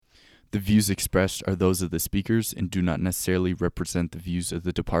The views expressed are those of the speakers and do not necessarily represent the views of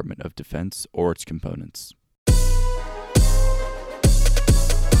the Department of Defense or its components.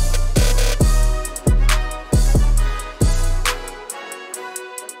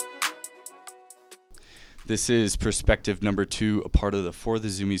 This is Perspective Number 2, a part of the For the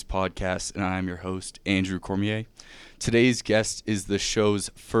Zoomies podcast, and I am your host, Andrew Cormier. Today's guest is the show's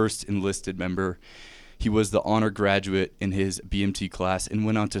first enlisted member. He was the honor graduate in his BMT class and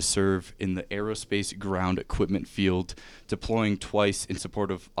went on to serve in the aerospace ground equipment field, deploying twice in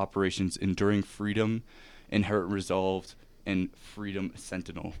support of operations Enduring Freedom, Inherent Resolve, and Freedom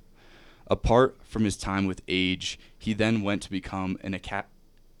Sentinel. Apart from his time with AGE, he then went to become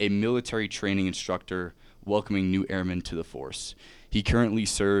a military training instructor, welcoming new airmen to the force. He currently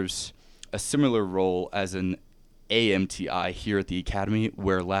serves a similar role as an MTI here at the Academy,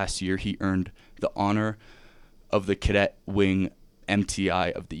 where last year he earned the honor of the Cadet Wing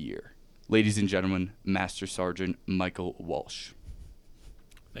MTI of the Year. Ladies and gentlemen, Master Sergeant Michael Walsh.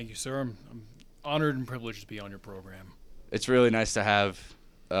 Thank you, sir. I'm honored and privileged to be on your program. It's really nice to have,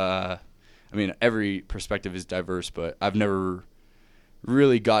 every perspective is diverse, but I've never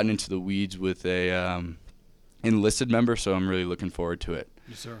really gotten into the weeds with a enlisted member, so I'm really looking forward to it.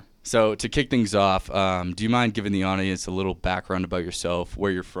 Yes, sir. So to kick things off, do you mind giving the audience a little background about yourself,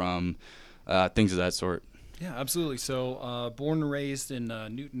 where you're from, things of that sort? Yeah, absolutely. So born and raised in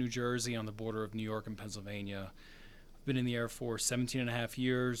Newton, New Jersey, on the border of New York and Pennsylvania. I've been in the Air Force 17 and a half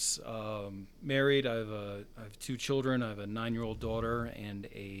years, married. I have 2 children. I have a 9-year-old daughter and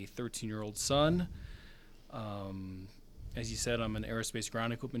a 13-year-old son. As you said, I'm an aerospace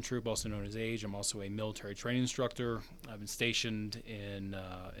ground equipment troop, also known as AGE. I'm also a military training instructor. I've been stationed in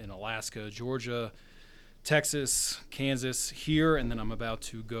Alaska, Georgia, Texas, Kansas, here, and then I'm about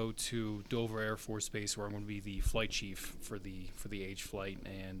to go to Dover Air Force Base, where I'm going to be the flight chief for the AGE flight.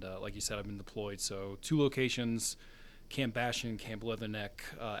 And like you said, I've been deployed. So 2 locations: Camp Bastion, Camp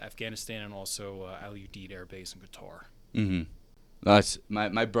Leatherneck, Afghanistan, and also Al Udeid Air Base in Qatar. Mm-hmm. That's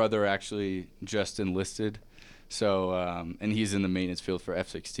my brother actually just enlisted. So, and he's in the maintenance field for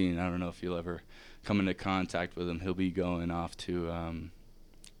F-16. I don't know if you'll ever come into contact with him. He'll be going off to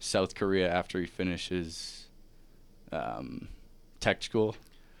South Korea after he finishes tech school.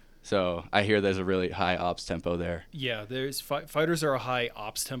 So I hear there's a really high ops tempo there. Yeah, there's fighters are a high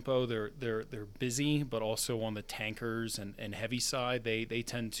ops tempo. They're busy, but also on the tankers and heavy side, they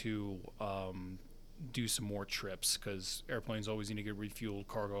tend to do some more trips, because airplanes always need to get refueled,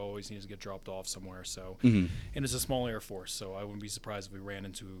 cargo always needs to get dropped off somewhere. So, And it's a small Air Force, so I wouldn't be surprised if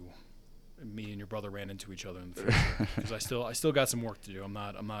me and your brother ran into each other in the future. Because I still got some work to do. I'm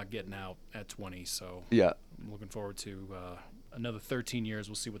not getting out at 20. So yeah, I'm looking forward to another 13 years.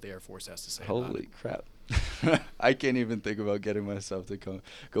 We'll see what the Air Force has to say. Holy crap! I can't even think about getting myself to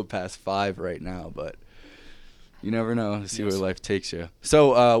go past 5 right now, but. You never know. See where life takes you.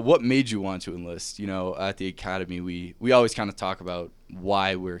 So what made you want to enlist? You know, at the Academy, we always kind of talk about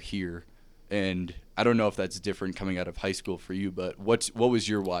why we're here. And I don't know if that's different coming out of high school for you, but what was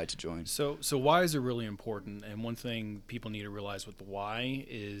your why to join? So whys are really important. And one thing people need to realize with the why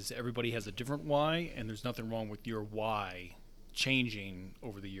is everybody has a different why, and there's nothing wrong with your why changing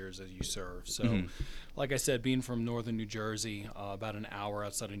over the years as you serve. So like I said, being from northern New Jersey, about an hour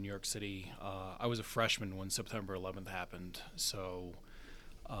outside of New York City, I was a freshman when September 11th happened. So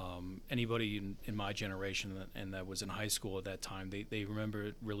anybody in my generation and that was in high school at that time, they remember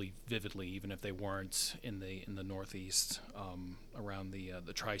it really vividly, even if they weren't in the Northeast, around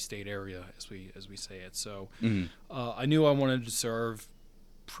the tri-state area, as we say it. So I knew I wanted to serve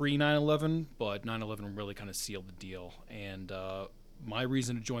pre 9/11, but 9/11 really kind of sealed the deal. And my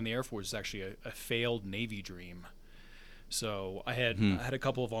reason to join the Air Force is actually a failed Navy dream. So I had a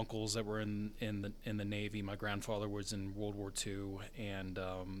couple of uncles that were in the Navy. My grandfather was in World War II, and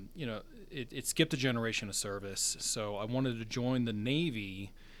it skipped a generation of service. So I wanted to join the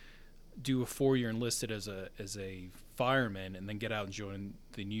Navy, do a 4-year enlisted as a fireman, and then get out and join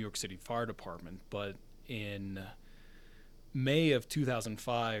the New York City Fire Department. But in May of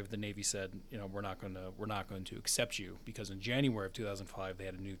 2005, the Navy said, we're not going to accept you, because in January of 2005 they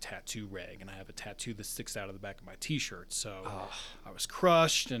had a new tattoo reg, and I have a tattoo that sticks out of the back of my T-shirt. So I was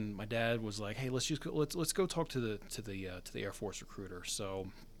crushed, and my dad was like, "Hey, let's go talk to the Air Force recruiter." So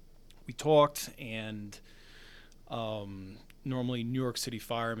we talked, and normally New York City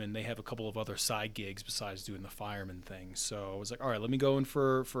firemen, they have a couple of other side gigs besides doing the fireman thing. So I was like, all right, let me go in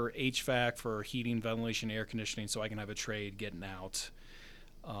for HVAC, for heating, ventilation, air conditioning, so I can have a trade getting out.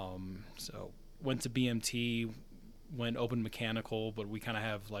 So went to BMT, went open mechanical, but we kind of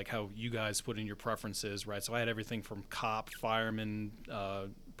have like how you guys put in your preferences, right? So I had everything from cop, fireman,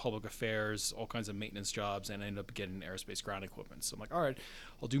 public affairs, all kinds of maintenance jobs, and I ended up getting aerospace ground equipment. So I'm like, all right,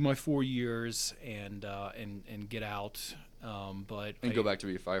 I'll do my 4 years and get out. Go back to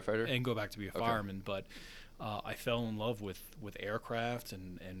be a firefighter? And go back to be a Okay. fireman. But I fell in love with aircraft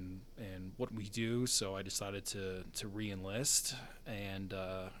and what we do, so I decided to re-enlist. And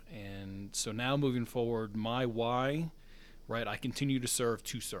so now moving forward, my why, right, I continue to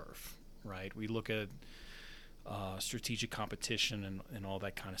serve, right? We look at strategic competition and all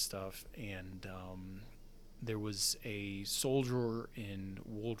that kind of stuff. And there was a soldier in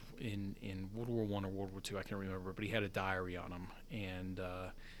World War I or World War II, I can't remember, but he had a diary on him, and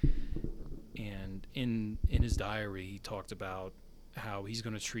in his diary he talked about how he's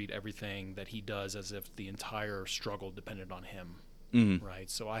going to treat everything that he does as if the entire struggle depended on him. Mm-hmm. Right?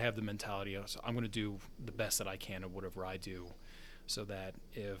 So I have the mentality of, I'm going to do the best that I can at whatever I do, so that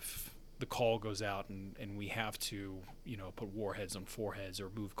if the call goes out and we have to, put warheads on foreheads or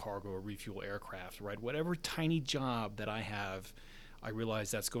move cargo or refuel aircraft, right? Whatever tiny job that I have, I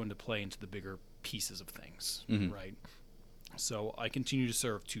realize that's going to play into the bigger pieces of things, Mm-hmm. right? So I continue to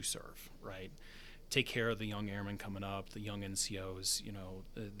serve, right? Take care of the young airmen coming up, the young NCOs,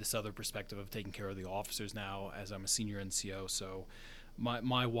 this other perspective of taking care of the officers now as I'm a senior NCO. So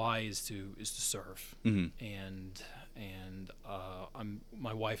my why is to serve. Mm-hmm. And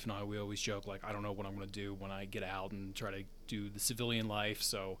my wife and I, we always joke, like, I don't know what I'm going to do when I get out and try to do the civilian life.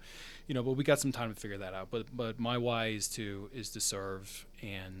 So, but we got some time to figure that out. But my why is to serve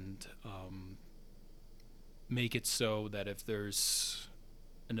and make it so that if there's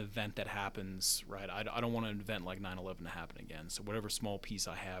an event that happens, right, I don't want an event like 9/11 to happen again. So whatever small piece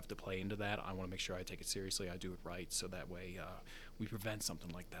I have to play into that, I want to make sure I take it seriously, I do it right, so that way we prevent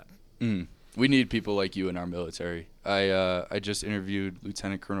something like that. Mm. We need people like you in our military. I just interviewed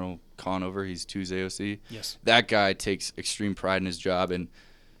Lieutenant Colonel Conover. He's 2's AOC. Yes. That guy takes extreme pride in his job, and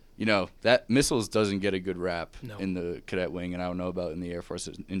that missiles doesn't get a good rap in the cadet wing, and I don't know about in the Air Force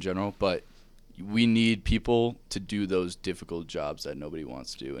in general, but we need people to do those difficult jobs that nobody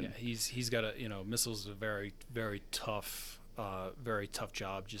wants to do. And yeah, he's got missiles is a very, very tough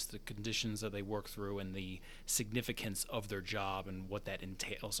job, just the conditions that they work through and the significance of their job and what that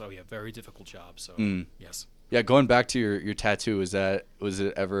entails. So yeah, very difficult job. So yes. Yeah, going back to your tattoo, was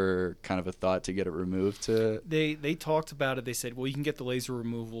it ever kind of a thought to get it removed? They talked about it. They said, well, you can get the laser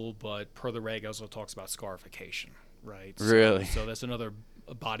removal, but per the reg also talks about scarification, right? Really? So that's another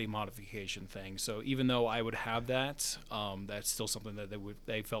body modification thing. So even though I would have that, that's still something that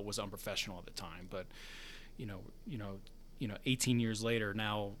they felt was unprofessional at the time. But 18 years later,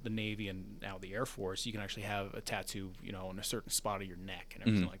 now the Navy and now the Air Force, you can actually have a tattoo, on a certain spot of your neck and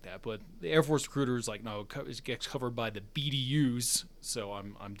everything like that. But the Air Force recruiters like, no, it gets covered by the BDUs. So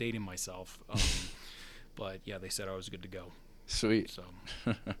I'm dating myself. But yeah, they said I was good to go. Sweet. So.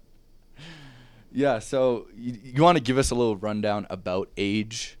 Yeah. So you want to give us a little rundown about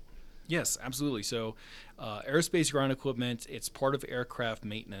AGE? Yes, absolutely. So aerospace ground equipment, it's part of aircraft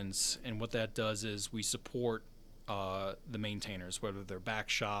maintenance. And what that does is we support the maintainers, whether they're back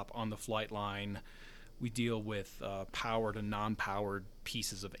shop, on the flight line. We deal with powered and non-powered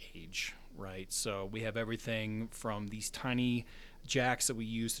pieces of AGE, right? So we have everything from these tiny jacks that we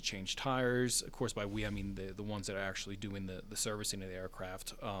use to change tires. Of course, by we, I mean the ones that are actually doing the servicing of the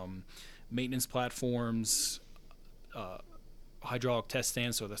aircraft. Maintenance platforms, hydraulic test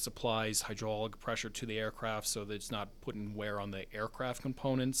stands, so that supplies hydraulic pressure to the aircraft so that it's not putting wear on the aircraft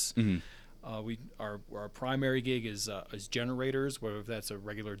components. Mm-hmm. Our primary gig is generators, whether that's a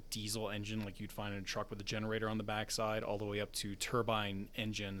regular diesel engine like you'd find in a truck with a generator on the backside, all the way up to turbine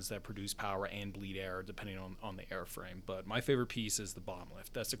engines that produce power and bleed air depending on the airframe. But my favorite piece is the bomb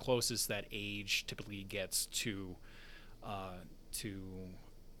lift. That's the closest that AGE typically gets to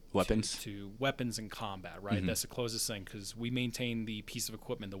weapons. To weapons in combat, right? Mm-hmm. That's the closest thing, because we maintain the piece of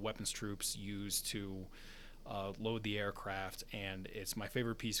equipment the weapons troops use to load the aircraft, and it's my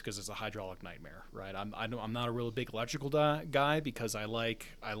favorite piece because it's a hydraulic nightmare, right? I'm not a really big electrical guy because I like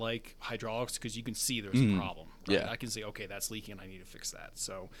hydraulics because you can see there's a problem. Right? Yeah, I can say, okay, that's leaking, I need to fix that.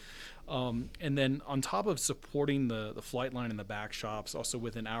 So, and then on top of supporting the flight line and the back shops, also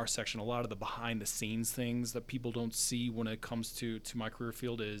within our section, a lot of the behind the scenes things that people don't see when it comes to my career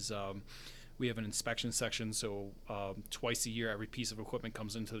field is we have an inspection section, so twice a year every piece of equipment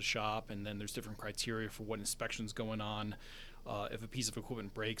comes into the shop, and then there's different criteria for what inspection's going on. If a piece of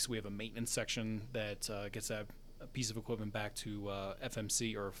equipment breaks, we have a maintenance section that gets that piece of equipment back to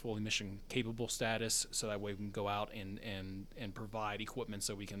FMC, or fully mission capable status, so that way we can go out and provide equipment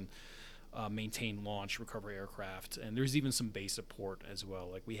so we can maintain, launch, recover aircraft. And there's even some base support as well.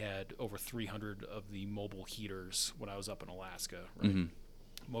 Like we had over 300 of the mobile heaters when I was up in Alaska, right? Mm-hmm.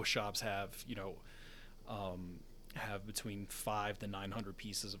 Most shops have, have between 5 to 900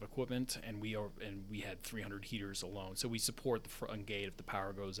 pieces of equipment, and we had 300 heaters alone. So we support the front gate if the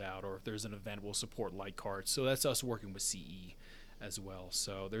power goes out, or if there's an event, we'll support light carts. So that's us working with CE as well.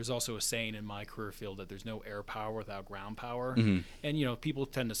 So there's also a saying in my career field that there's no air power without ground power. And people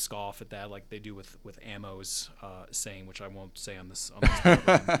tend to scoff at that, like they do with Ammo's saying, which I won't say on this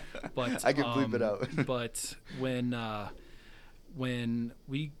program. But I can bleep it out. But when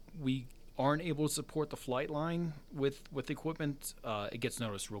we aren't able to support the flight line with equipment, it gets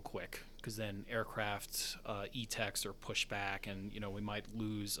noticed real quick, because then aircraft E-techs are pushed back, and we might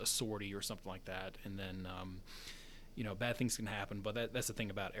lose a sortie or something like that, and then bad things can happen. But that's the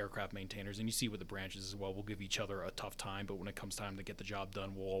thing about aircraft maintainers, and you see with the branches as well. We'll give each other a tough time, but when it comes time to get the job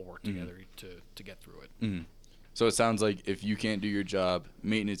done, we'll all work together to get through it. So it sounds like if you can't do your job,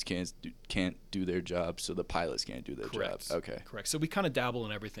 maintenance can't do their job, so the pilots can't do their Correct. job. Okay. Correct. So we kind of dabble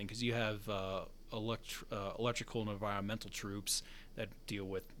in everything, because you have electrical and environmental troops that deal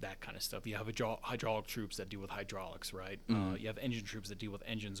with that kind of stuff. You have hydraulic troops that deal with hydraulics, right? You have engine troops that deal with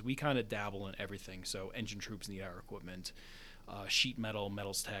engines. We kind of dabble in everything. So engine troops need our equipment. Sheet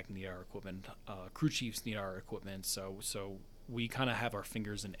metals tech need our equipment. Crew chiefs need our equipment. So we kind of have our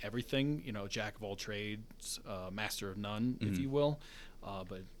fingers in everything, jack of all trades, master of none, if you will.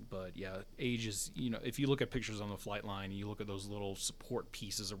 But yeah, age is, if you look at pictures on the flight line and you look at those little support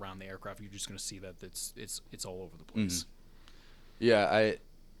pieces around the aircraft, you're just going to see that it's all over the place. Yeah,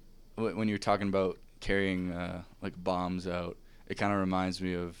 when you're talking about carrying like bombs out, it kind of reminds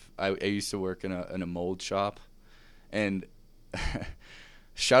me of I used to work in a mold shop, and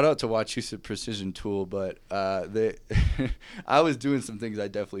shout out to Wachusett Precision Tool, but I was doing some things I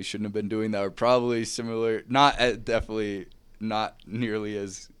definitely shouldn't have been doing that were probably similar, definitely not nearly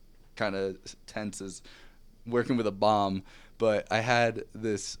as kind of tense as working with a bomb. But I had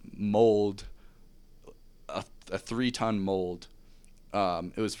this mold, a 3-ton mold.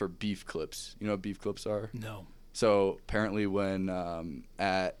 It was for beef clips. You know what beef clips are? No. So apparently when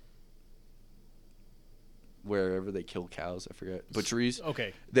at wherever they kill cows, I forget, butcheries.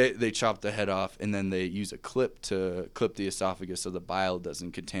 Okay. They chop the head off, and then they use a clip to clip the esophagus so the bile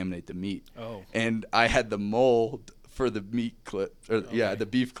doesn't contaminate the meat. Oh. And I had the mold for the meat clip, the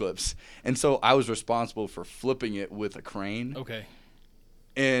beef clips. And so I was responsible for flipping it with a crane. Okay.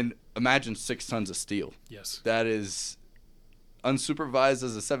 And imagine 6 tons of steel. Yes. That is unsupervised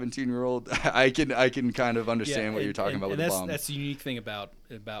as a 17-year-old. I can kind of understand what you're talking about with the bomb. That's the unique thing about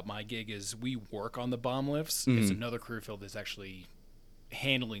my gig is we work on the bomb lifts. It's another career field that's actually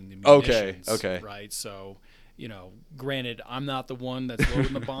handling the munitions. Okay. Right. So, granted, I'm not the one that's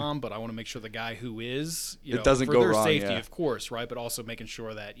loading the bomb, but I want to make sure the guy who is, it doesn't for go their wrong, safety, yeah. Of course, right, but also making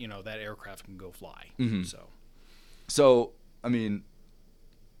sure that that aircraft can go fly. So I mean,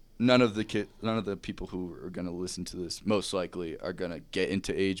 none of the people who are going to listen to this most likely are going to get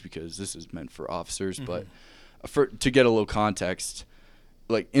into age, because this is meant for officers. But to get a little context,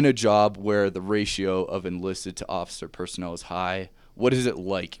 like in a job where the ratio of enlisted to officer personnel is high, what is it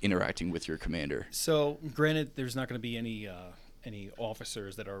like interacting with your commander? So, granted, there's not going to be any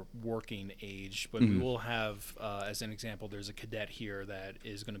officers that are working age, but we will have, as an example, there's a cadet here that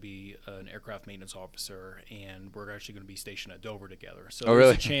is going to be an aircraft maintenance officer, and we're actually going to be stationed at Dover together. So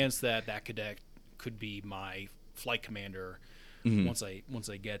there's a chance that cadet could be my flight commander once I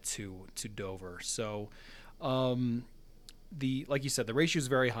get to Dover. So, like you said, the ratio is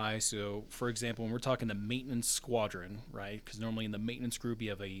very high. So, for example, when we're talking the maintenance squadron, right? Because normally in the maintenance group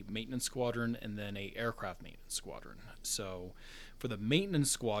you have a maintenance squadron and then a aircraft maintenance squadron. So, for the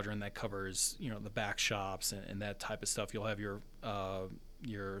maintenance squadron, that covers the back shops and that type of stuff. You'll have your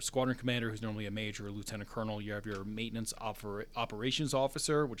squadron commander, who's normally a major or lieutenant colonel. You have your maintenance operations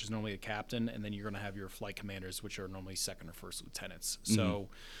officer, which is normally a captain, and then you're going to have your flight commanders, which are normally second or first lieutenants. So.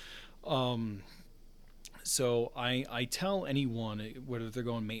 So I tell anyone, whether they're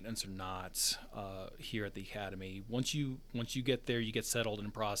going maintenance or not, here at the academy, once you get there, you get settled in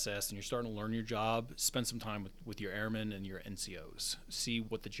process, and you're starting to learn your job. Spend some time with your airmen and your NCOs. See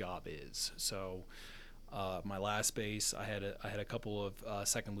what the job is. So my last base, I had a couple of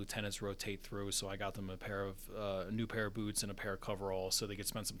second lieutenants rotate through, so I got them a new pair of boots and a pair of coveralls, so they could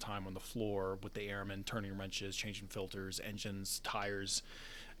spend some time on the floor with the airmen, turning wrenches, changing filters, engines, tires.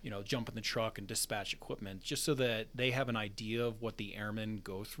 Jump in the truck and dispatch equipment, just so that they have an idea of what the airmen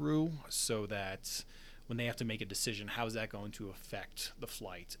go through, so that when they have to make a decision, how is that going to affect the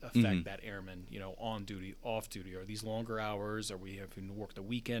flight, affect that airman, on duty, off duty? Are these longer hours? Are we having to work the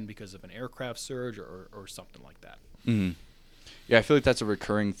weekend because of an aircraft surge or something like that? Yeah, I feel like that's a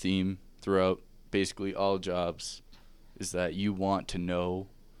recurring theme throughout basically all jobs. is that you want to know.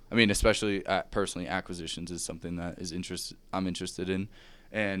 I mean, especially personally, acquisitions is something that I'm interested in.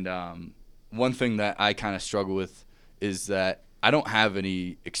 And one thing that I kind of struggle with is that I don't have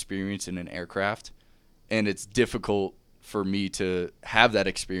any experience in an aircraft, and it's difficult for me to have that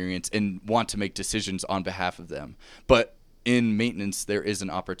experience and want to make decisions on behalf of them. But in maintenance, there is an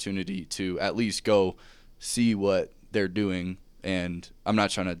opportunity to at least go see what they're doing. And I'm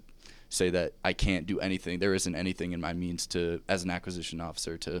not trying to say that I can't do anything. There isn't anything in my means to, as an acquisition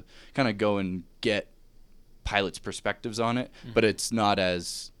officer, to kind of go and get pilots' perspectives on it. Mm-hmm. But it's not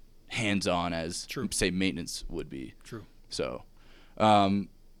as hands-on as, say, maintenance would be. True. So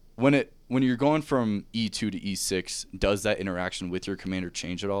when you're going from E2 to E6, does that interaction with your commander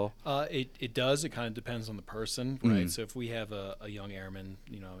change at all? It does. It kind of depends on the person, right? So if we have a young airman,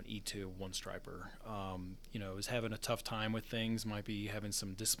 an E2 one striper, is having a tough time with things, might be having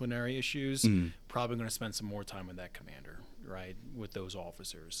some disciplinary issues, probably going to spend some more time with that commander, right, with those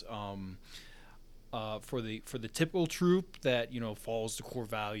officers. For the typical troop that follows the core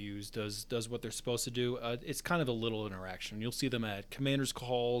values, does what they're supposed to do, it's kind of a little interaction. You'll see them at commanders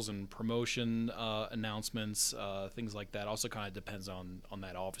calls and promotion announcements, things like that. Also kind of depends on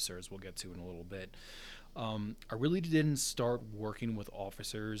that officer, as we'll get to in a little bit. I really didn't start working with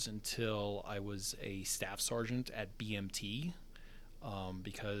officers until I was a staff sergeant at BMT,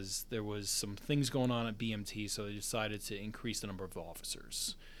 because there was some things going on at BMT, so they decided to increase the number of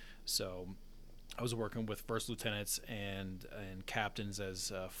officers. So I was working with first lieutenants and captains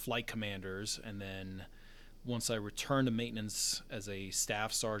as flight commanders, and then once I returned to maintenance as a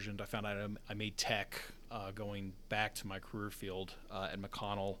staff sergeant, I found out I made tech, going back to my career field at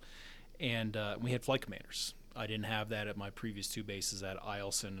McConnell, and we had flight commanders. I didn't have that at my previous two bases at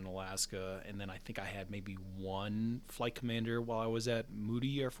Eielson in Alaska, and then I think I had maybe one flight commander while I was at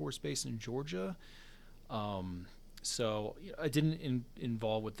Moody Air Force Base in Georgia. So I didn't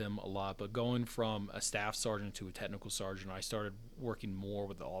involve with them a lot, but going from a staff sergeant to a technical sergeant, I started working more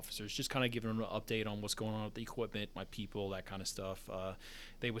with the officers, just kind of giving them an update on what's going on with the equipment, my people, that kind of stuff.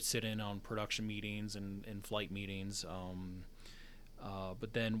 They would sit in on production meetings and flight meetings.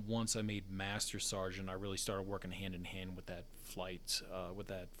 But then once I made master sergeant, I really started working hand in hand with that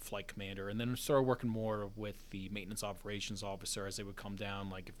flight commander, and then started working more with the maintenance operations officer as they would come down.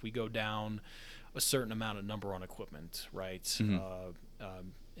 Like if we go down a certain amount of number on equipment, right?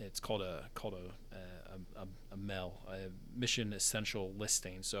 It's called a MEL, a mission essential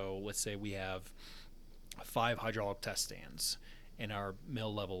listing. So let's say we have 5 hydraulic test stands, and our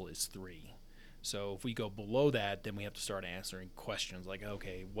MEL level is 3. So if we go below that, then we have to start answering questions like,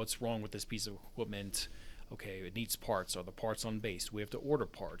 okay, what's wrong with this piece of equipment? Okay, it needs parts. Are the parts on base? We have to order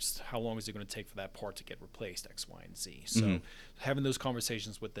parts. How long is it going to take for that part to get replaced, X, Y, and Z? So having those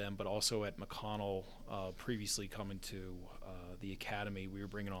conversations with them, but also at McConnell, previously coming to the academy, we were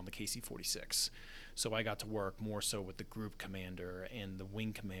bringing on the KC-46. So I got to work more so with the group commander and the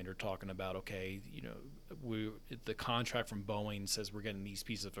wing commander, talking about, okay, the contract from Boeing says we're getting these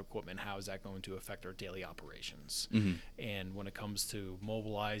pieces of equipment. How is that going to affect our daily operations? And when it comes to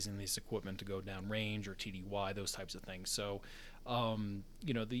mobilizing this equipment to go down range or TDY, those types of things. So,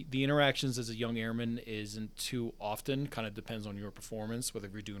 the interactions as a young airman isn't too often. Kind of depends on your performance, whether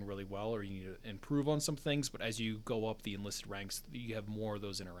you're doing really well or you need to improve on some things. But as you go up the enlisted ranks, you have more of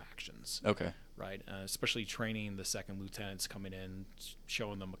those interactions. Okay. Right, especially training the second lieutenants coming in,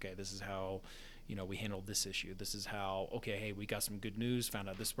 showing them, okay, this is how, we handled this issue. This is how, okay, hey, we got some good news. Found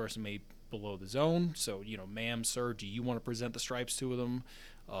out this person made below the zone. So, ma'am, sir, do you want to present the stripes to them?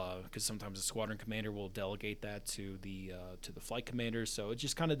 Because sometimes the squadron commander will delegate that to the flight commanders. So it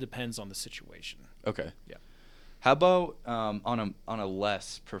just kind of depends on the situation. Okay. Yeah. How about on a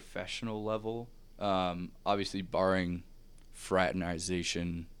less professional level? Obviously, barring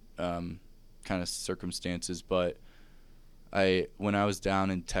fraternization kind of circumstances, but when I was down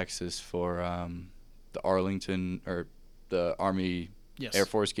in Texas for the Arlington or the Army Air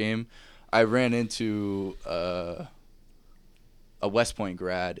Force game, I ran into a West Point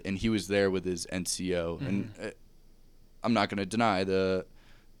grad, and he was there with his NCO. And I'm not going to deny the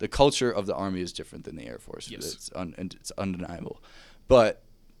culture of the Army is different than the Air Force. Yes. It's undeniable. But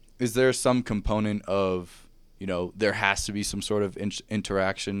is there some component of, there has to be some sort of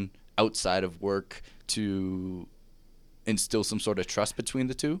interaction outside of work to instill some sort of trust between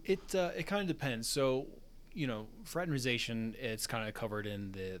the two? It kind of depends. So, fraternization, it's kind of covered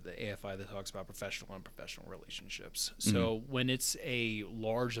in the AFI that talks about professional and unprofessional relationships. So when it's a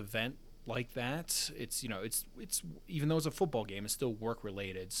large event, like that. It's it's even though it's a football game, it's still work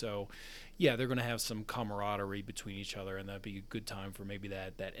related. So yeah, they're going to have some camaraderie between each other, and that'd be a good time for maybe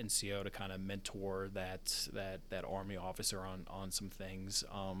that NCO to kind of mentor that Army officer on some things.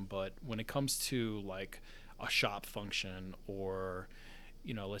 But when it comes to like a shop function, or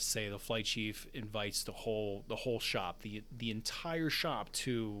let's say the flight chief invites the whole shop, the entire shop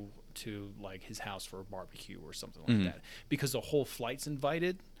to like his house for a barbecue or something like that, because the whole flight's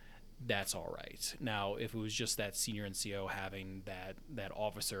invited, that's all right. Now, if it was just that senior NCO having that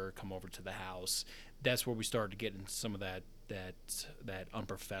officer come over to the house, that's where we started to get into some of that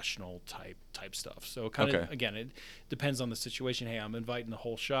unprofessional type stuff. So kind of again, it depends on the situation. Hey, I'm inviting the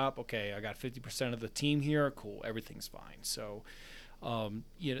whole shop. Okay, I got 50% of the team here. Cool, everything's fine. So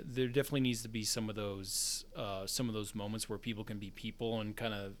there definitely needs to be some of those moments where people can be people and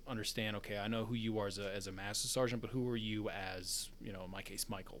kind of understand. Okay, I know who you are as a master sergeant, but who are you as in my case,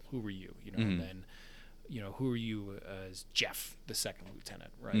 Michael? Who are you? And then who are you as Jeff, the second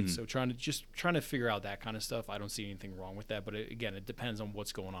lieutenant, right? So trying to figure out that kind of stuff. I don't see anything wrong with that, but again, it depends on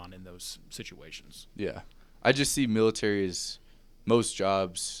what's going on in those situations. Yeah, I just see military as most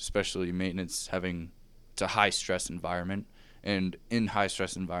jobs, especially maintenance, having it's a high stress environment. And in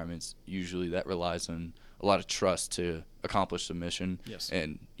high-stress environments, usually that relies on a lot of trust to accomplish the mission. Yes.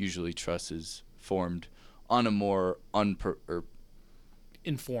 And usually trust is formed on a more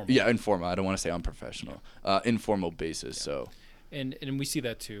informal. Yeah, informal. I don't want to say unprofessional. Informal basis. Yeah. So. And we see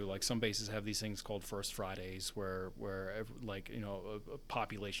that too. Like some bases have these things called First Fridays, where a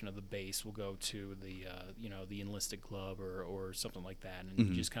population of the base will go to the the enlisted club or something like that,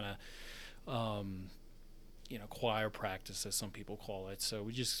 and just kind of. Choir practice, as some people call it. So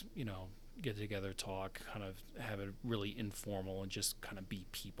we just, get together, talk, kind of have it really informal and just kind of be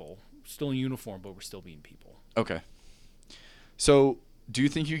people. Still in uniform, but we're still being people. Okay. So do you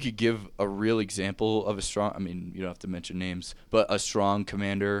think you could give a real example of a strong, I mean, you don't have to mention names, but a strong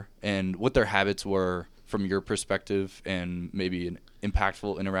commander and what their habits were from your perspective and maybe an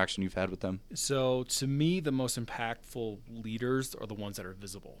impactful interaction you've had with them? So to me, the most impactful leaders are the ones that are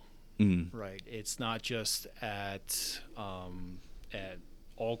visible. Right. It's not just at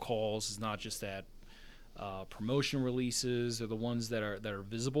all calls. It's not just at promotion releases. They're the ones that are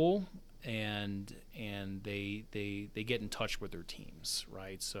visible, and they get in touch with their teams.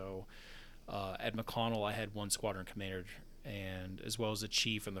 Right. So at McConnell, I had one squadron commander, and as well as the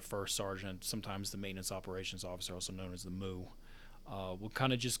chief and the first sergeant, sometimes the maintenance operations officer, also known as the MOO, will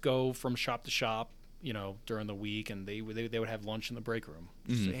kind of just go from shop to shop, during the week, and they would have lunch in the break room.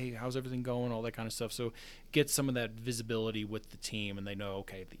 Say, hey, how's everything going? All that kind of stuff. So get some of that visibility with the team, and they know,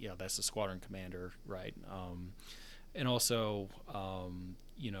 okay, that's the squadron commander, right? And also,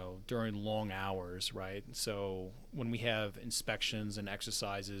 during long hours, right? So when we have inspections and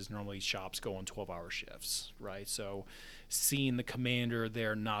exercises, normally shops go on 12-hour shifts, right? So seeing the commander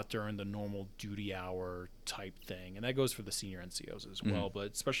there, not during the normal duty hour type thing, and that goes for the senior NCOs as well,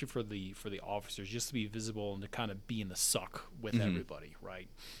 but especially for the officers, just to be visible and to kind of be in the suck with everybody, right?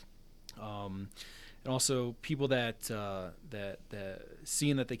 And also people that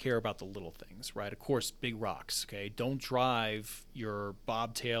seeing that they care about the little things, right? Of course, big rocks. Okay, don't drive your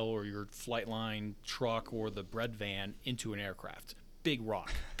bobtail or your flight line truck or the bread van into an aircraft. Big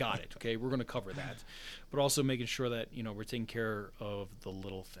rock, got it. Okay, we're going to cover that, but also making sure that we're taking care of the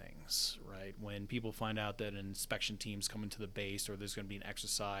little things, right? When people find out that an inspection team's coming to the base or there's going to be an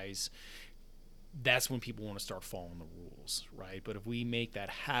exercise, that's when people want to start following the rules, right? But if we make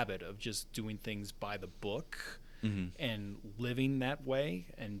that habit of just doing things by the book and living that way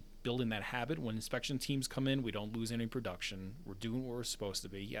and building that habit, when inspection teams come in, we don't lose any production. We're doing what we're supposed to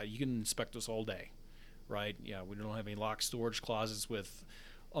be. Yeah, you can inspect us all day, right? Yeah, we don't have any locked storage closets with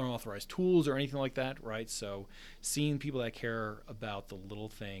unauthorized tools or anything like that, right? So seeing people that care about the little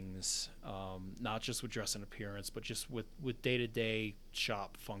things, not just with dress and appearance, but just with day-to-day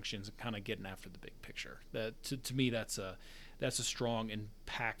shop functions, and kind of getting after the big picture. That to me, that's a strong,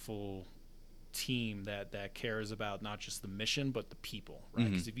 impactful team that cares about not just the mission but the people, right?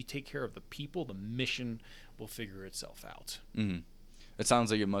 Because if you take care of the people, the mission will figure itself out. It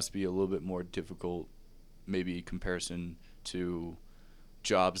sounds like it must be a little bit more difficult, maybe comparison to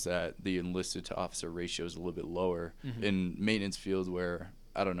jobs that the enlisted to officer ratio is a little bit lower. In maintenance field, where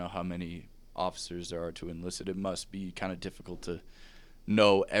I don't know how many officers there are to enlisted, it must be kind of difficult to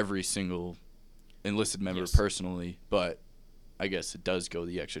know every single enlisted member personally, but I guess it does go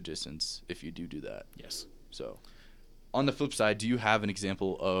the extra distance if you do that. Yes. So on the flip side, do you have an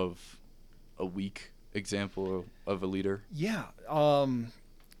example of a weak example of a leader? Yeah.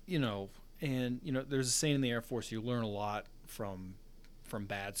 There's a saying in the Air Force, you learn a lot from from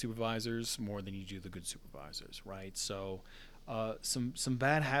bad supervisors more than you do the good supervisors, right? So some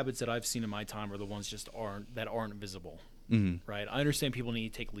bad habits that I've seen in my time are the ones that aren't visible. Right. I understand people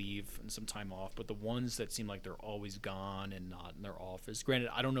need to take leave and some time off, but the ones that seem like they're always gone and not in their office, granted,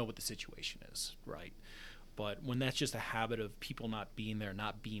 I don't know what the situation is, right? But when that's just a habit of people not being there,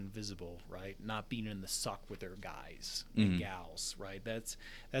 not being visible, right? Not being in the suck with their guys and gals, right? That's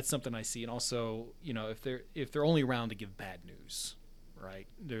something I see. And also, if they're only around to give bad news, right?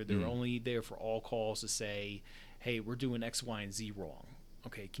 They're only there for all calls to say, hey, we're doing X, Y, and Z wrong.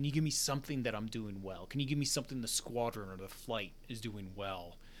 Okay, can you give me something that I'm doing well? Can you give me something the squadron or the flight is doing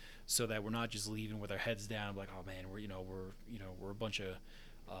well, so that we're not just leaving with our heads down, like, oh man, we're a bunch of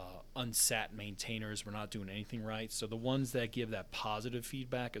unsat maintainers. We're not doing anything right. So the ones that give that positive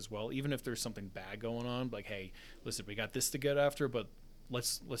feedback as well, even if there's something bad going on, like, hey, listen, we got this to get after, but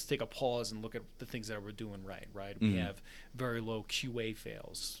let's take a pause and look at the things that we're doing right. We have very low QA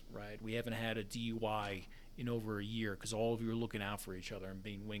fails, right? We haven't had a DUI in over a year because all of you are looking out for each other and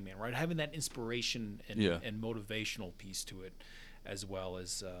being wingman, right? Having that inspiration and motivational piece to it, as well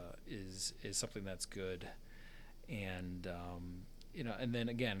as is something that's good. And and then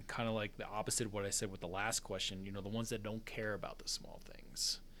again, kind of like the opposite of what I said with the last question, the ones that don't care about the small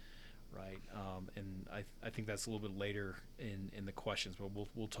things, right? And I think that's a little bit later in the questions, but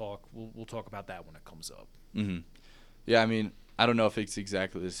we'll talk about that when it comes up. Yeah, I mean, I don't know if it's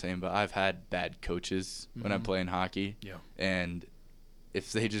exactly the same, but I've had bad coaches when I'm playing hockey. Yeah. And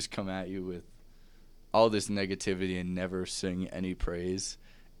if they just come at you with all this negativity and never sing any praise,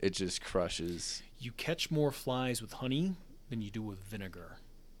 it just crushes. You catch more flies with honey than you do with vinegar,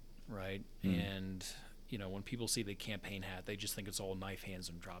 right? And when people see the campaign hat, they just think it's all knife hands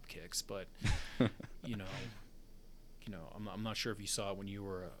and drop kicks. But I'm not sure if you saw it when you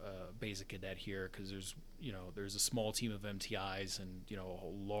were a basic cadet here, because there's a small team of MTIs and a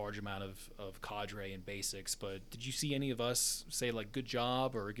large amount of cadre and basics. But did you see any of us say like good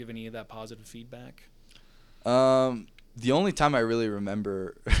job or give any of that positive feedback? The only time I really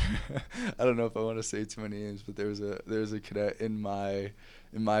remember, I don't know if I want to say too many names, but there was a cadet in my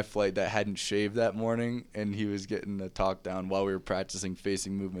flight that hadn't shaved that morning, and he was getting a talk down while we were practicing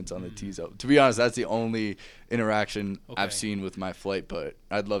facing movements on the tees out. To be honest, that's the only interaction I've seen with my flight, but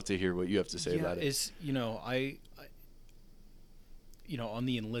I'd love to hear what you have to say about it. On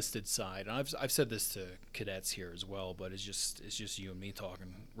the enlisted side, and I've said this to cadets here as well, but it's just you and me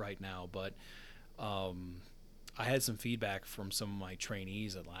talking right now, but I had some feedback from some of my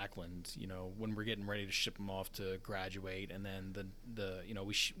trainees at Lackland, when we're getting ready to ship them off to graduate, and then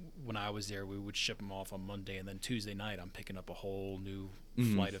when I was there, we would ship them off on Monday, and then Tuesday night I'm picking up a whole new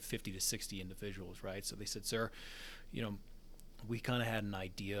flight of 50 to 60 individuals, right? So they said, sir, we kind of had an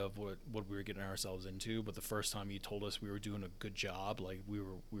idea of what we were getting ourselves into, but the first time you told us we were doing a good job, like we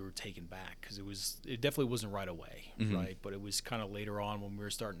were taken back, because it definitely wasn't right away, right? But it was kind of later on when we were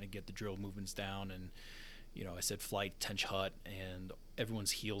starting to get the drill movements down, and I said flight, tench hut, and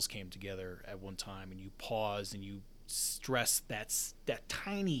everyone's heels came together at one time, and you paused and you stressed that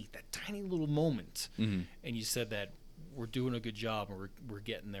tiny little moment, and you said that we're doing a good job and we're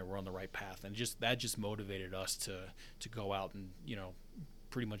getting there, we're on the right path, and that just motivated us to go out and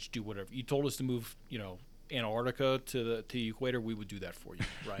pretty much do whatever you told us to move. Antarctica to the equator, we would do that for you,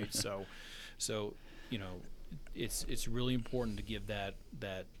 right? so it's really important to give that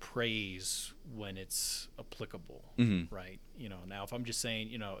praise when it's applicable, right? Now if I'm just saying,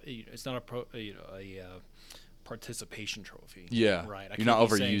 it's not a participation trophy. Yeah, right. You're not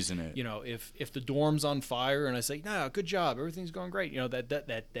overusing it. If the dorm's on fire and I say, no, good job, everything's going great,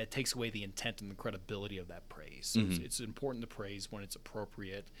 that takes away the intent and the credibility of that praise. So it's important to praise when it's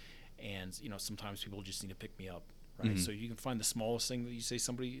appropriate, and sometimes people just need to pick me up. Right, so you can find the smallest thing that you say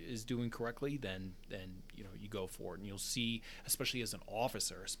somebody is doing correctly, then you go for it, and you'll see, especially as an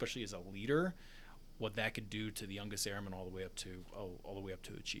officer, especially as a leader, what that could do to the youngest airman all the way up to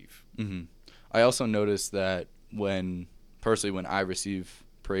a chief. I also noticed that when I receive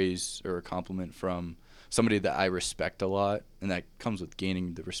praise or a compliment from somebody that I respect a lot, and that comes with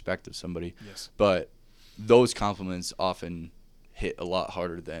gaining the respect of somebody. Yes. But those compliments often hit a lot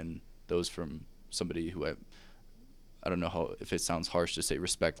harder than those from somebody who I don't know if it sounds harsh to say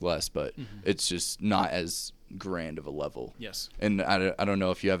respect less, but it's just not as grand of a level. Yes. And I don't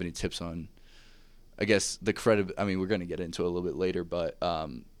know if you have any tips on, I guess, the credit. I mean, we're going to get into it a little bit later, but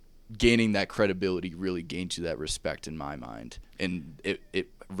gaining that credibility really gains you that respect in my mind, and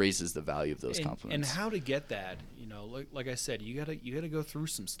it raises the value of those compliments. And how to get that, like I said, you gotta go through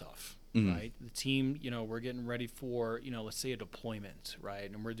some stuff, right? The team, we're getting ready for, let's say a deployment,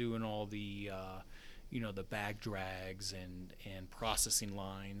 right? And we're doing all the the bag drags and processing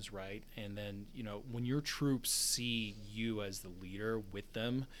lines, right? And then, when your troops see you as the leader with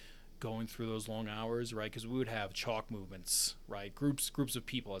them going through those long hours, right? Because we would have chalk movements, right? Groups of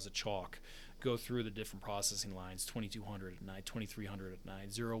people as a chalk go through the different processing lines, 2200 at night, 2300 at night,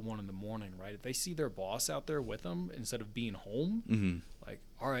 01 in the morning, right? If they see their boss out there with them instead of being home, like,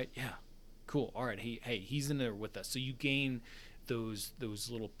 all right, yeah, cool. All right, he's in there with us. So you gain those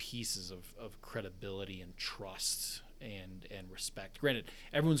little pieces of credibility and trust and respect. Granted,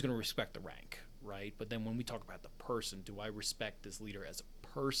 everyone's going to respect the rank, right? But then when we talk about the person, do I respect this leader as a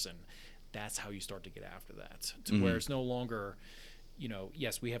person? That's how you start to get after that, to where it's no longer,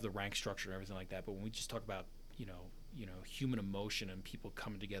 yes, we have the rank structure and everything like that, but when we just talk about, human emotion and people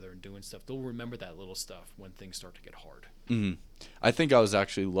coming together and doing stuff, they'll remember that little stuff when things start to get hard. I think I was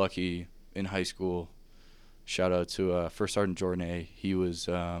actually lucky in high school. Shout out to First Sergeant Jordan A. He was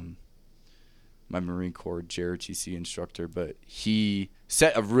my Marine Corps JRTC instructor, but he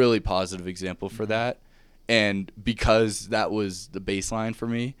set a really positive example for that. And because that was the baseline for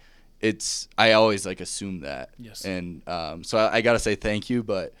me, I always assume that. Yes. And so I got to say thank you,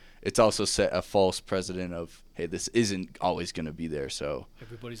 but it's also set a false precedent of, hey, this isn't always going to be there. So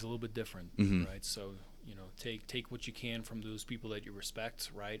everybody's a little bit different, right? So, take what you can from those people that you respect,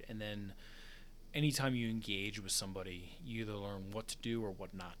 right? And then anytime you engage with somebody, you either learn what to do or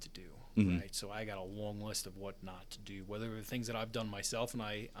what not to do, right? So I got a long list of what not to do, whether the things that I've done myself, and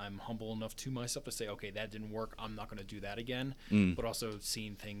I'm humble enough to myself to say, okay, that didn't work, I'm not going to do that again, but also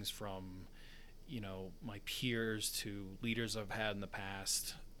seeing things from, my peers to leaders I've had in the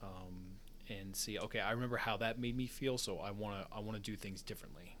past, and see, okay, I remember how that made me feel, so I want to do things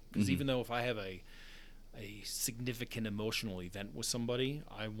differently. Because even though if I have a significant emotional event with somebody,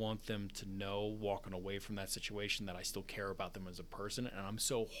 I want them to know walking away from that situation that I still care about them as a person, and I'm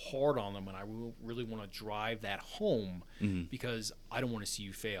so hard on them, and I really want to drive that home because I don't want to see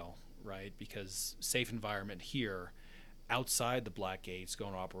you fail, right? Because safe environment here, outside the black gates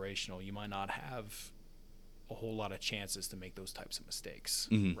going operational, you might not have a whole lot of chances to make those types of mistakes,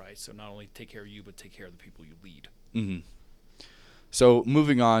 right? So not only take care of you, but take care of the people you lead. So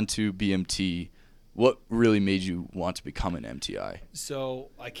moving on to BMT, what really made you want to become an MTI? So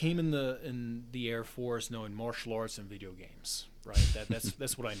I came in the Air Force knowing martial arts and video games, right?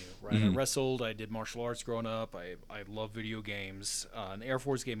 That's what I knew, right? I wrestled, I did martial arts growing up. I love video games. And the Air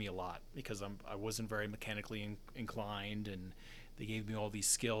Force gave me a lot because I wasn't very mechanically inclined, and they gave me all these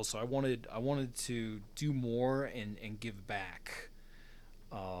skills. So I wanted to do more and give back.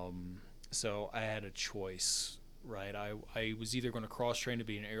 So I had a choice, right? I was either going to cross train to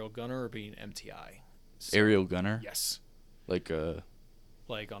be an aerial gunner or be an MTI. So, aerial gunner? Yes. Like on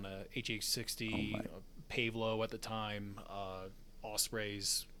a HH-60, Pavlo at the time,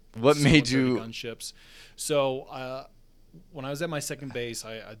 Ospreys. What made you gunships? So when I was at my second base,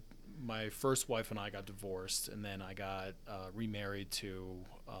 my first wife and I got divorced, and then I got remarried to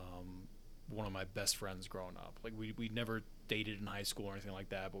one of my best friends growing up. Like we never dated in high school or anything like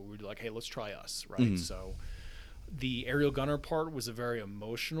that, but we were like, hey, let's try us, right? So the aerial gunner part was a very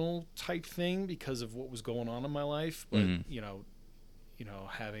emotional type thing because of what was going on in my life, but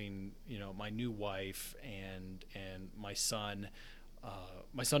having my new wife and my son.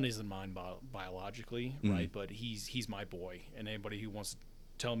 My son isn't mine biologically, right? But he's my boy, and anybody who wants to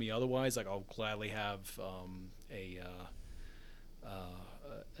tell me otherwise, I'll gladly have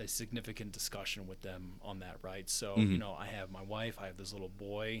a significant discussion with them on that, right? So I have my wife, I have this little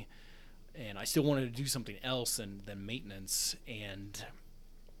boy, and I still wanted to do something else than maintenance, and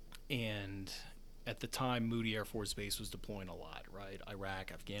at the time, Moody Air Force Base was deploying a lot, right?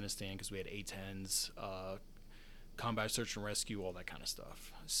 Iraq, Afghanistan, because we had A-10s, combat search and rescue, all that kind of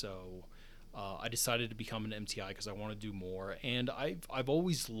stuff. So I decided to become an MTI because I want to do more, and I've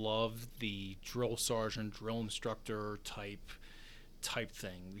always loved the drill sergeant, drill instructor type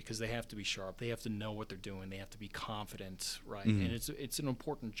thing, because they have to be sharp, they have to know what they're doing, they have to be confident, right? And it's an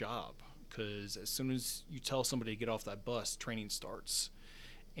important job, because as soon as you tell somebody to get off that bus, training starts.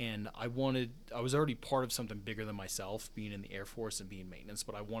 And I was already part of something bigger than myself, being in the Air Force and being maintenance,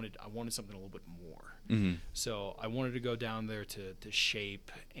 but I wanted something a little bit more. So I wanted to go down there to shape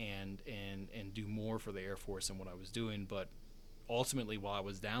and do more for the Air Force than what I was doing. But ultimately, while I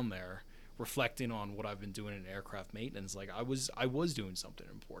was down there, reflecting on what I've been doing in aircraft maintenance, I was doing something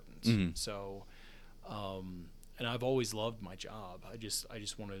important. So, and I've always loved my job. I just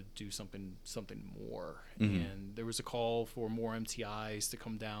want to do something more. And there was a call for more MTIs to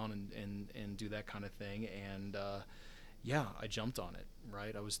come down and do that kind of thing. And I jumped on it,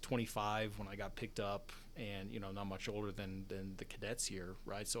 right? I was 25 when I got picked up, and not much older than the cadets here,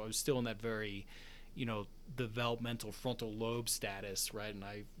 right? So I was still in that very developmental frontal lobe status, right? And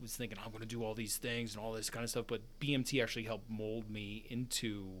I was thinking I'm going to do all these things and all this kind of stuff, but BMT actually helped mold me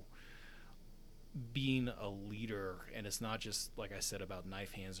into being a leader. And it's not just, like I said, about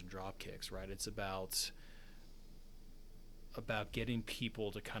knife hands and drop kicks, right? It's about getting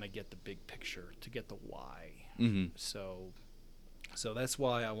people to kind of get the big picture, to get the why. Mm-hmm. So that's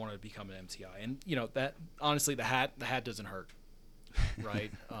why I wanted to become an MTI. And that honestly, the hat doesn't hurt,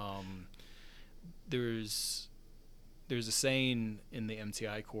 right? There's a saying in the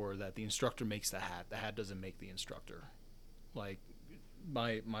MTI Corps that the instructor makes the hat doesn't make the instructor. Like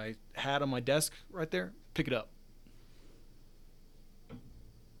my hat on my desk right there, pick it up.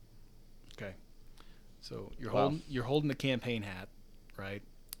 Okay. So you're holding the campaign hat, right?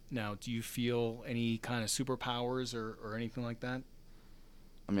 Now, do you feel any kind of superpowers or anything like that?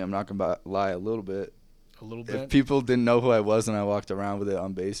 I mean, I'm not gonna lie, a little bit. A little bit. If people didn't know who I was and I walked around with it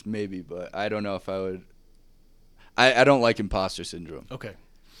on base, maybe, but I don't know if I would. I don't like imposter syndrome. Okay.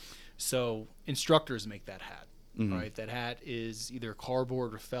 So instructors make that hat, Mm-hmm. right? That hat is either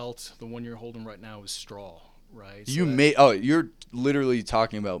cardboard or felt. The one you're holding right now is straw, right? You're literally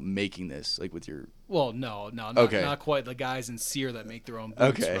talking about making this, like with your. Well, no, Okay. not quite the guys in Sear that make their own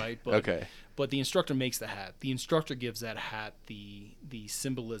boots, Okay. right? But the instructor makes the hat. The instructor gives that hat the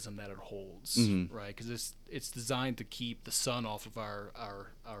symbolism that it holds, Mm-hmm. right? Because it's designed to keep the sun off of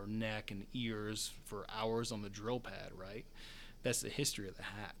our neck and ears for hours on the drill pad, right? That's the history of the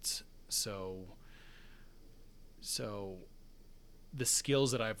hat. So the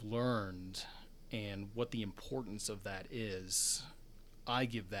skills that I've learned and what the importance of that is, I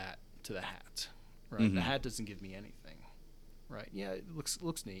give that to the hat, right? Mm-hmm. The hat doesn't give me anything, right? Yeah, it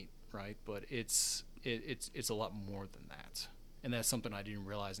looks neat, right? But it's a lot more than that, and that's something I didn't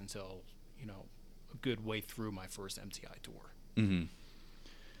realize until a good way through my first MTI tour.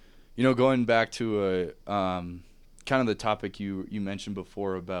 Mm-hmm. Going back to kind of the topic you mentioned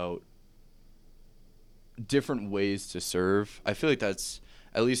before about different ways to serve, I feel like that's,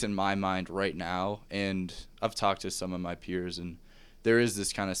 at least in my mind right now, and I've talked to some of my peers, and there is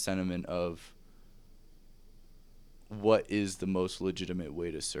this kind of sentiment of what is the most legitimate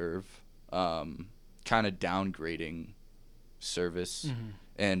way to serve, kind of downgrading service Mm-hmm.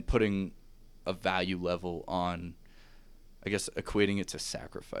 and putting a value level on, I guess, equating it to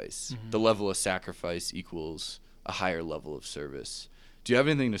sacrifice. Mm-hmm. The level of sacrifice equals a higher level of service. Do you have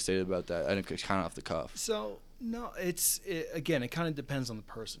anything to say about that? I think it's kind of off the cuff. So no, again, it kind of depends on the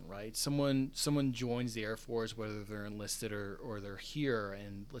person, right? Someone joins the Air Force, whether they're enlisted or they're here,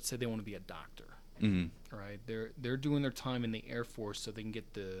 and let's say they want to be a doctor, Mm-hmm. right? They're doing their time in the Air Force so they can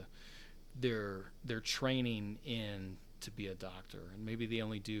get their training in to be a doctor, and maybe they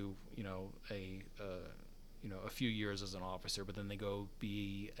only do a few years as an officer, but then they go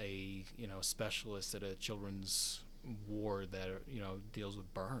be a specialist at a children's ward that deals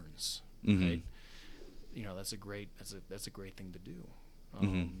with burns, Mm-hmm. right? That's a great thing to do.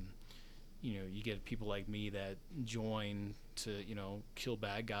 Mm-hmm. You get people like me that join to kill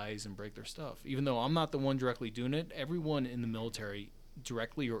bad guys and break their stuff. Even though I'm not the one directly doing it, everyone in the military,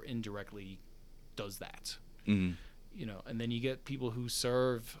 directly or indirectly, does that. Mm-hmm. And then you get people who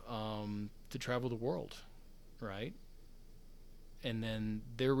serve to travel the world, right? And then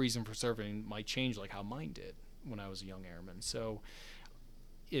their reason for serving might change, like how mine did when I was a young airman. So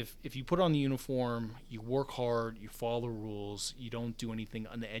if you put on the uniform, you work hard, you follow the rules, you don't do anything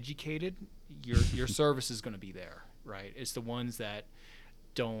uneducated, your service is going to be there, right? It's the ones that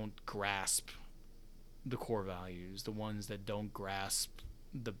don't grasp the core values, the ones that don't grasp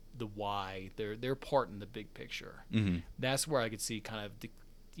the why, their part in the big picture. Mm-hmm. That's where I could see kind of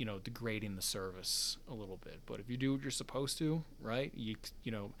degrading the service a little bit. But if you do what you're supposed to, right, you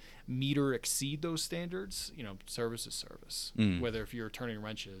meet or exceed those standards, service is service. Mm-hmm. Whether if you're turning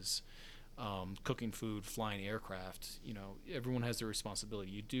wrenches, cooking food, flying aircraft, everyone has their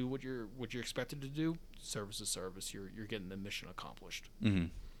responsibility. You do what you're expected to do. Service is service. You're getting the mission accomplished. Mm-hmm.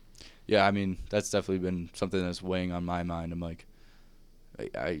 Yeah, I mean, that's definitely been something that's weighing on my mind. I'm like,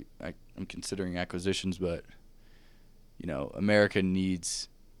 I'm considering acquisitions, but America needs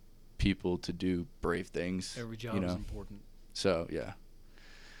people to do brave things. Every job is important. So yeah.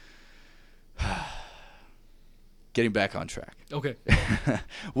 Getting back on track. Okay.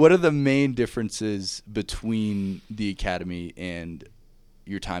 What are the main differences between the academy and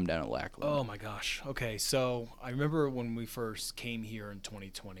your time down at Lackland? Oh my gosh. Okay, so I remember when we first came here in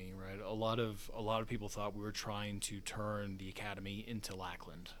 2020, right? A lot of people thought we were trying to turn the academy into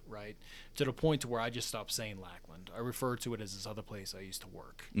Lackland, right? To the point to where I just stopped saying Lackland. I refer to it as this other place I used to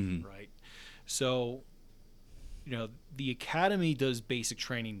work, Mm-hmm. right? So, the academy does basic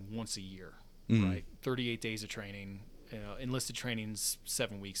training once a year, right? 38 days of training. Enlisted training's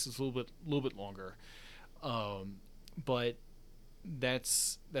 7 weeks. It's a little bit longer, but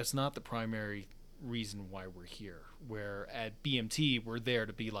that's not the primary reason why we're here. Where at BMT, we're there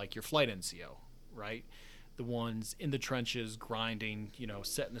to be like your flight NCO, right? The ones in the trenches, grinding,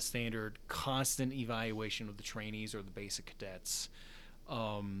 setting the standard, constant evaluation of the trainees or the basic cadets.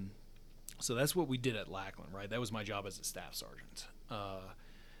 So that's what we did at Lackland, right? That was my job as a staff sergeant.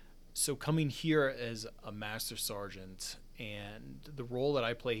 So coming here as a master sergeant, and the role that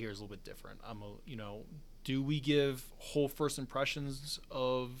I play here is a little bit different. Do we give whole first impressions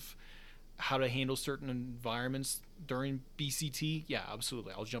of how to handle certain environments during BCT? Yeah,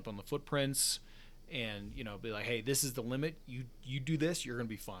 absolutely. I'll jump on the footprints and, be like, hey, this is the limit. You do this, you're going to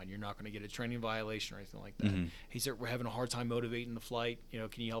be fine. You're not going to get a training violation or anything like that. Hey, sir, we're having a hard time motivating the flight.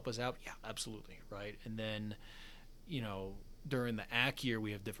 Can you help us out? Yeah, absolutely. Right. And then, during the AC year,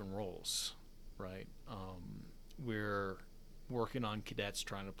 we have different roles, right? We're working on cadets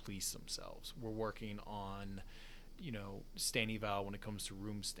trying to police themselves. We're working on, stand eval when it comes to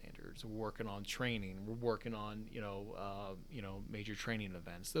room standards. We're working on training. We're working on, major training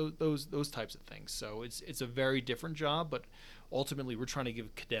events. Those types of things. So it's a very different job, but ultimately we're trying to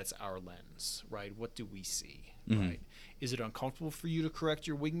give cadets our lens, right? What do we see, right? Is it uncomfortable for you to correct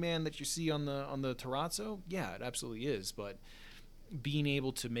your wingman that you see on the terrazzo? Yeah, it absolutely is. But being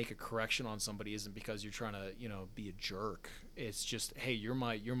able to make a correction on somebody isn't because you're trying to, be a jerk. It's just, hey, you're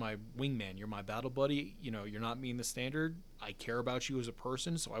my wingman, you're my battle buddy. You're not meeting the standard. I care about you as a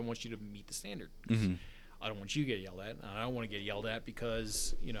person, so I want you to meet the standard. I don't want you to get yelled at. I don't want to get yelled at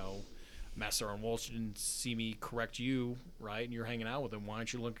because, Master Sergeant Walsh didn't see me correct you, right? And you're hanging out with him. Why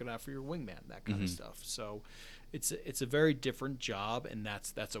aren't you looking out for your wingman? That kind of stuff. So it's a very different job, and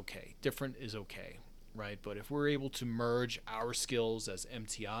that's okay. Different is okay. Right, but if we're able to merge our skills as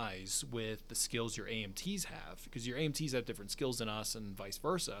MTIs with the skills your AMTs have, because your AMTs have different skills than us and vice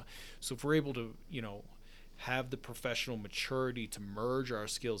versa. So if we're able to, have the professional maturity to merge our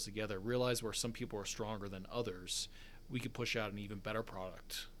skills together, realize where some people are stronger than others, we could push out an even better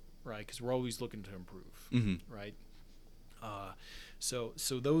product, right? Because we're always looking to improve, right? So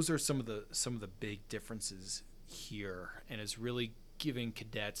those are some of the big differences here, and it's really giving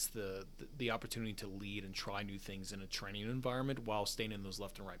cadets the opportunity to lead and try new things in a training environment while staying in those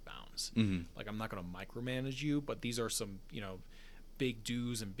left and right bounds. Like, I'm not going to micromanage you, but these are some, big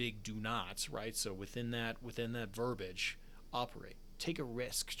do's and big do nots, right? So within that verbiage, operate. Take a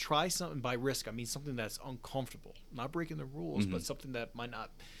risk. Try something. By risk, I mean something that's uncomfortable. Not breaking the rules, but something that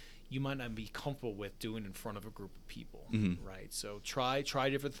you might not be comfortable with doing in front of a group of people, right? So try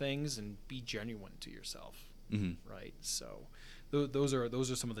different things and be genuine to yourself, right? So those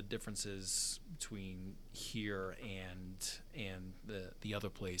are some of the differences between here and the other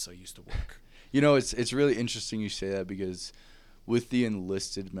place I used to work. It's really interesting you say that, because with the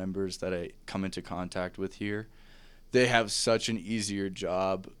enlisted members that I come into contact with here, they have such an easier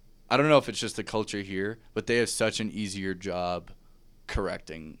job. I don't know if it's just the culture here, but they have such an easier job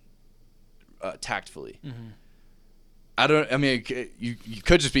correcting tactfully. You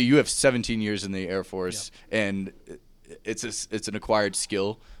could just be, you have 17 years in the Air Force, and it's an acquired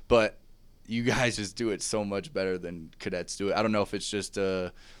skill, but you guys just do it so much better than cadets do it. I don't know if it's just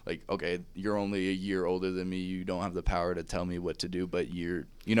okay, you're only a year older than me, you don't have the power to tell me what to do, but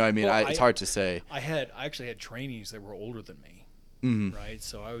it's hard to say. I actually had trainees that were older than me, right?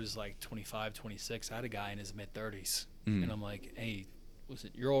 So I was like 25, 26. I had a guy in his mid-30s, and I'm like, hey, listen,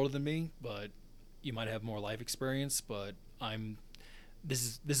 you're older than me, but you might have more life experience, but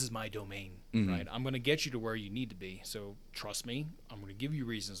this is my domain, right? I'm going to get you to where you need to be. So trust me. I'm going to give you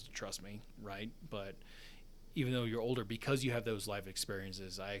reasons to trust me, right? But even though you're older, because you have those life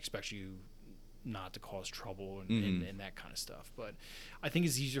experiences, I expect you not to cause trouble and that kind of stuff. But I think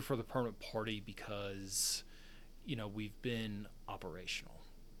it's easier for the permanent party because, we've been operational,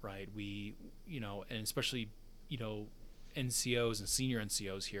 right? We, and especially, NCOs and senior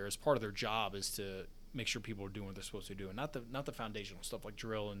NCOs here, as part of their job is to make sure people are doing what they're supposed to do, and not the foundational stuff like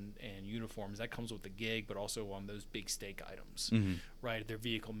drill and uniforms. That comes with the gig, but also on those big stake items, right? Their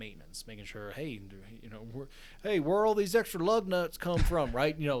vehicle maintenance, making sure, hey, where all these extra lug nuts come from,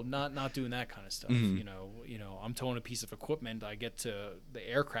 right? Not doing that kind of stuff. I'm towing a piece of equipment. I get to the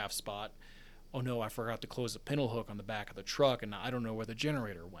aircraft spot. Oh no, I forgot to close the pintle hook on the back of the truck, and I don't know where the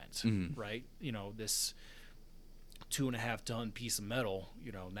generator went, right? This 2.5 ton piece of metal,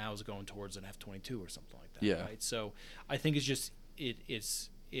 now is going towards an F-22 or something like that. Yeah. Right. So I think it's just it's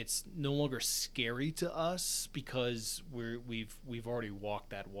it's no longer scary to us because we've already walked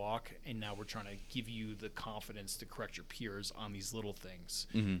that walk, and now we're trying to give you the confidence to correct your peers on these little things,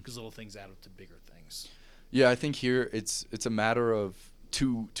 because little things add up to bigger things. Yeah, I think here it's a matter of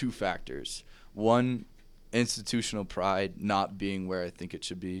two factors. One, institutional pride not being where I think it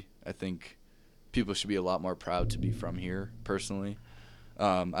should be. I think people should be a lot more proud to be from here, personally.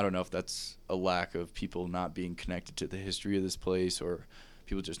 I don't know if that's a lack of people not being connected to the history of this place, or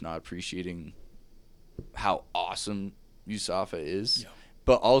people just not appreciating how awesome USAFA is. Yeah.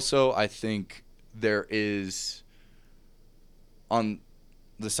 But also, I think there is, on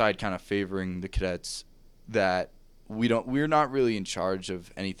the side kind of favoring the cadets, that we're not really in charge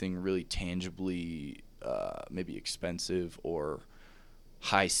of anything really tangibly maybe expensive or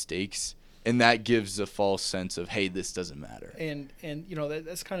high stakes. And that gives a false sense of, hey, this doesn't matter. And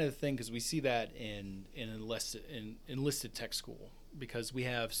that's kind of the thing, because we see that in enlisted tech school, because we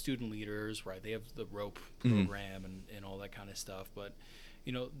have student leaders, right? They have the rope program and all that kind of stuff. But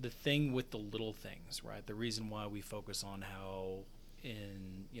the thing with the little things, right? The reason why we focus on how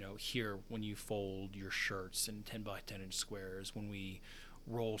here when you fold your shirts in 10 by 10 inch squares, when we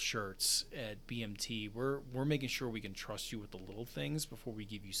roll shirts at BMT, we're making sure we can trust you with the little things before we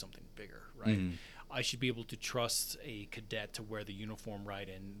give you something bigger, right? I should be able to trust a cadet to wear the uniform right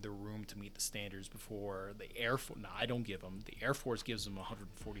in the room to meet the standards before the Air Force. No, I don't give them. The Air Force gives them a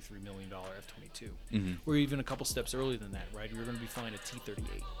 $143 million F-22. We're even a couple steps earlier than that, right? You're going to be flying a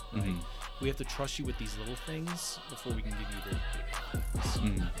T-38, right? We have to trust you with these little things before we can give you the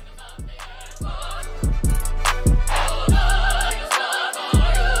big things.